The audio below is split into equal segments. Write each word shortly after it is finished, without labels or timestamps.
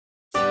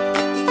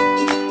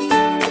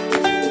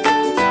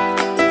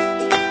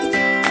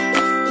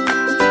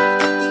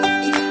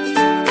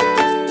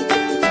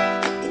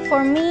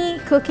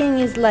Cooking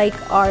is like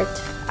art.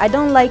 I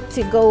don't like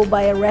to go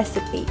by a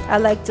recipe. I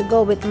like to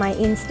go with my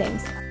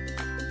instincts.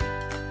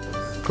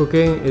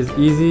 Cooking is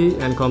easy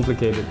and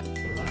complicated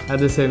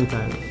at the same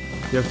time.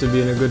 You have to be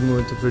in a good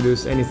mood to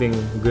produce anything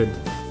good.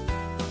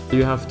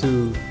 You have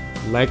to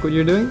like what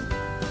you're doing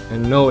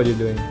and know what you're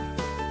doing.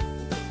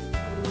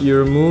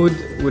 Your mood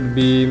would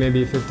be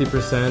maybe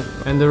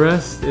 50% and the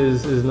rest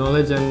is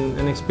knowledge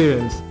and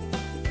experience.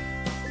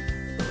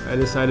 I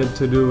decided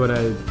to do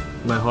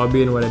my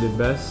hobby and what I did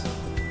best.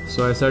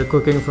 So I started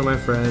cooking for my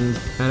friends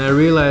and I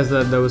realized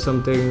that that was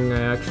something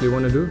I actually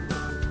want to do.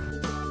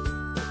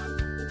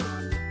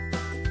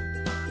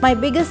 My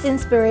biggest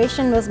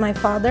inspiration was my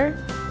father.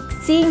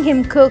 Seeing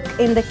him cook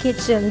in the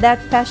kitchen, that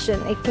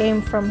passion, it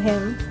came from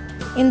him.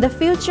 In the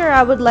future,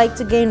 I would like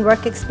to gain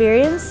work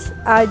experience.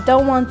 I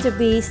don't want to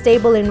be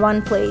stable in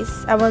one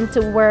place. I want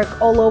to work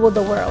all over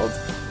the world.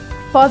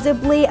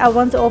 Possibly, I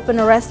want to open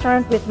a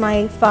restaurant with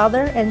my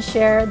father and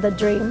share the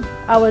dream,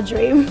 our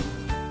dream.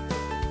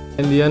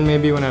 In the end,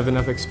 maybe when I have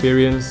enough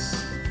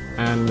experience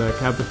and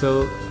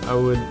capital, I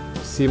would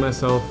see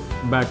myself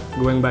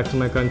going back to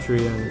my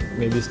country and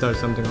maybe start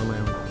something on my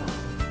own.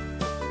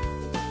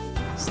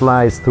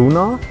 Slice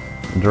tuna,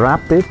 drop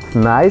it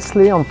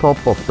nicely on top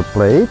of the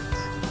plate.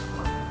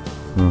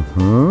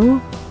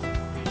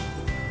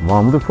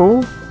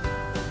 Wonderful.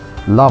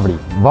 Lovely,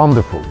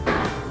 wonderful.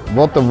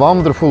 What a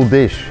wonderful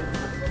dish.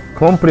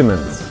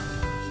 Compliments.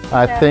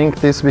 I think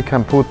this we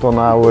can put on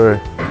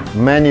our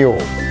menu.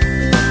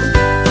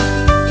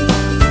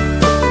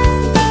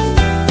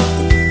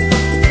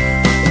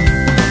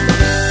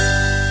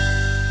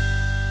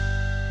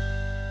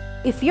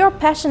 If you're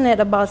passionate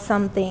about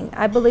something,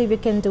 I believe you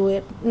can do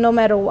it no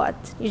matter what.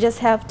 You just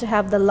have to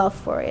have the love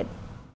for it.